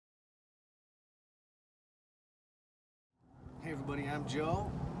everybody, I'm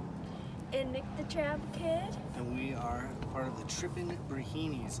Joe. And Nick the Travel Kid. And we are part of the Trippin'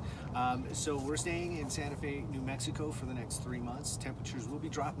 Brahinis. So we're staying in Santa Fe, New Mexico for the next 3 months. Temperatures will be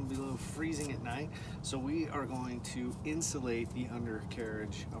dropping below freezing at night. So we are going to insulate the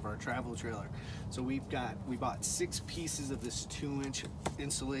undercarriage of our travel trailer. So we bought 6 pieces of this 2-inch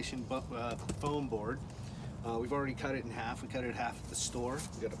insulation foam board. We've already cut it in half. We cut it in half at the store.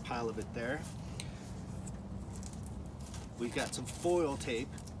 We got a pile of it there. We've got some foil tape.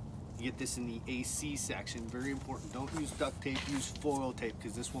 You get this in the AC section. Very important. Don't use duct tape, use foil tape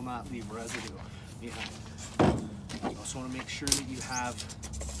because this will not leave residue behind. You also want to make sure that you have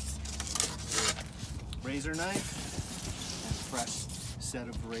a razor knife and a fresh set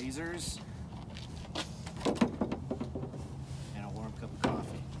of razors and a warm cup of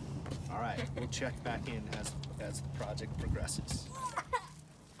coffee. All right, we'll check back in as the project progresses.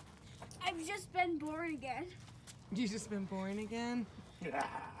 I've just been born again. You just been born again? Nick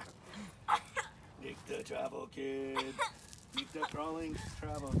the Travel Kid. Nick the Crawling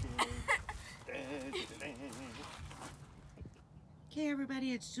Travel Kid. Okay,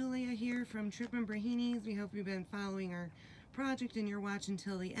 everybody, it's Julia here from Trippin' Brahinis. We hope you've been following our project and you're watching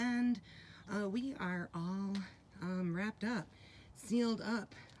till the end. We are all wrapped up, sealed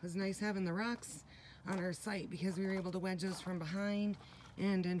up. It was nice having the rocks on our site because we were able to wedge those from behind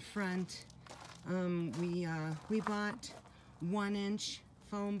and in front. We bought 1-inch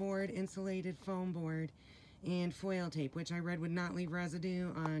foam board, insulated foam board, and foil tape, which I read would not leave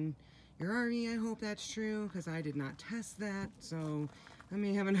residue on your RV. I hope that's true because I did not test that, so I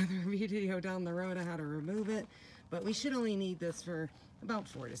may have another video down the road on how to remove it, but we should only need this for about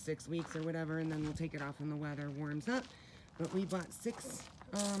 4 to 6 weeks or whatever, and then we'll take it off when the weather warms up. But we bought 6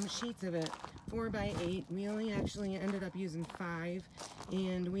 sheets of it, 4x8. We only actually ended up using 5,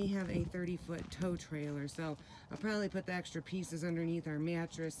 and we have a 30-foot tow trailer, so I'll probably put the extra pieces underneath our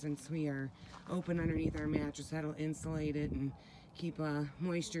mattress since we are open underneath our mattress. That'll insulate it and keep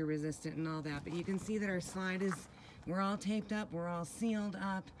moisture resistant and all that. But you can see that our slide we're all taped up, we're all sealed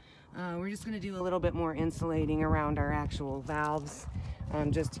up. We're just going to do a little bit more insulating around our actual valves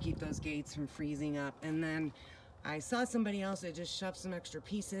just to keep those gates from freezing up. And then I saw somebody else that just shoved some extra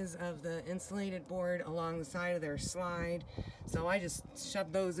pieces of the insulated board along the side of their slide. So I just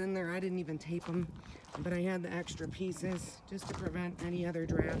shoved those in there. I didn't even tape them, but I had the extra pieces just to prevent any other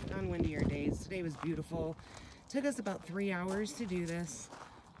draft on windier days. Today was beautiful. Took us about 3 hours to do this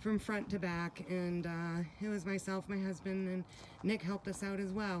from front to back, and it was myself, my husband, and Nick helped us out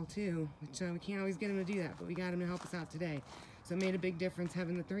as well too, which we can't always get him to do that, but we got him to help us out today. So it made a big difference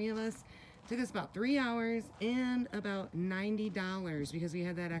having the 3 of us. Took us about 3 hours and about $90 because we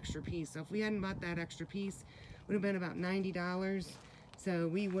had that extra piece. So if we hadn't bought that extra piece, it would have been about $90. So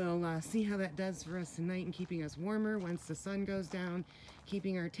we will see how that does for us tonight and keeping us warmer once the sun goes down,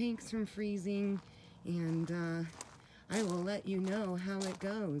 keeping our tanks from freezing, and I will let you know how it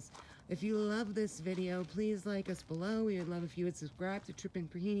goes. If you love this video, please like us below. We would love if you would subscribe to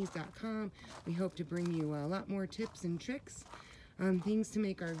trippinbrahinis.com. We hope to bring you a lot more tips and tricks, things to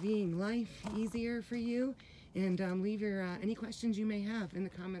make RVing life easier for you, and leave your any questions you may have in the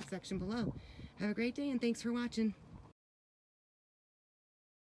comment section below. Have a great day and thanks for watching.